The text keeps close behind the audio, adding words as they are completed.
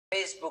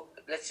Facebook,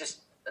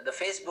 the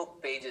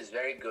Facebook page is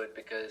very good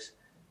because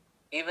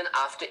even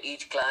after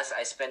each class,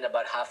 I spend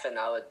about half an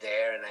hour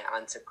there and I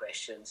answer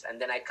questions.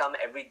 And then I come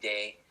every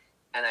day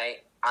and I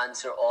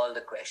answer all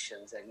the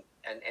questions.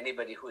 And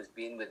anybody who has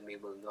been with me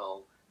will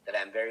know that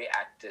I'm very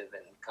active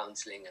in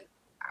counseling and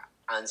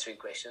answering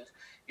questions.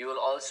 You will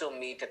also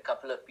meet a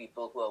couple of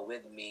people who are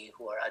with me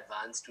who are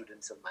advanced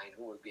students of mine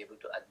who will be able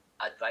to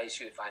advise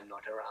you if I'm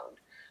not around.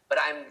 But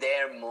I'm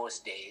there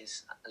most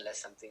days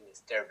unless something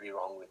is terribly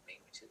wrong with me,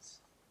 which is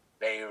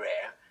very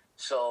rare.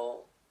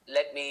 So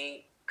let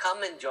me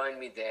come and join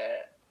me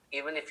there,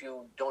 even if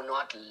you do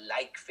not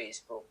like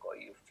Facebook or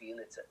you feel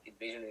it's an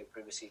invasion of your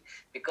privacy.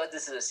 Because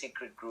this is a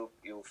secret group,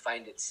 you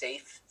find it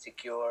safe,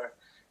 secure,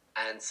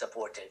 and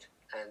supported.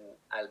 And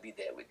I'll be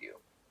there with you.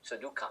 So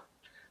do come.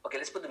 Okay,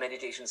 let's put the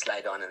meditation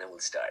slide on and then we'll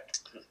start.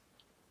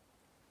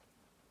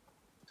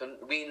 So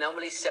we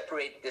normally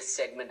separate this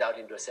segment out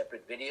into a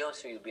separate video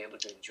so you'll be able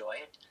to enjoy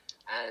it.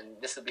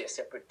 And this will be a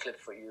separate clip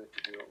for you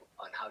to do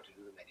on how to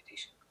do the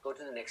meditation. Go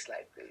to the next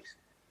slide, please.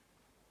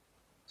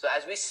 So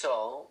as we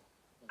saw,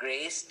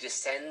 grace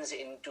descends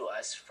into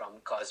us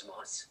from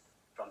cosmos,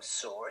 from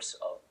source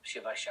of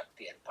Shiva,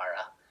 Shakti and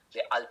Para.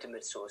 The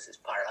ultimate source is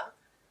Para,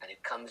 and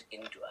it comes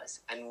into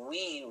us. And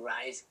we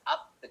rise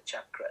up the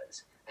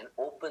chakras and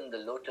open the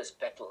lotus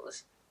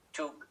petals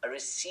to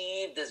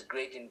receive this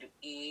grace into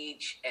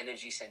each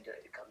energy center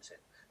that it comes in.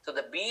 So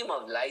the beam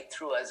of light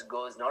through us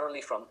goes not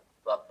only from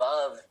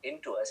above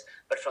into us,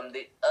 but from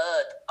the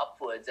earth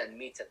upwards and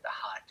meets at the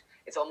heart.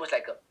 It's almost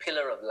like a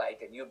pillar of light,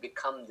 and you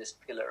become this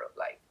pillar of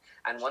light.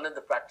 And one of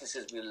the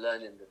practices we'll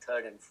learn in the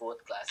third and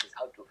fourth class is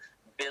how to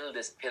build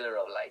this pillar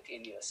of light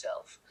in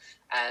yourself.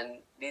 And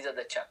these are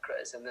the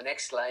chakras. And the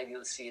next slide,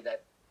 you'll see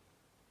that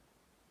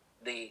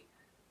the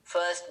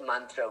first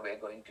mantra we're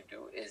going to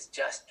do is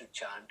just to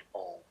chant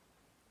Om.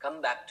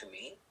 Come back to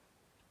me.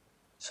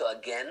 So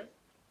again,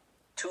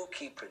 two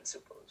key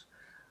principles.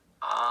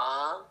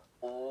 A,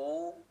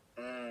 U,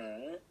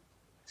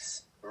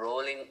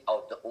 rolling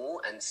out the U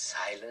and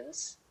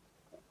silence.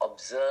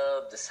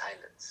 Observe the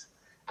silence.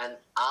 And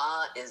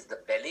A is the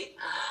belly.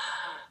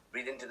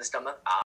 Breathe into the stomach.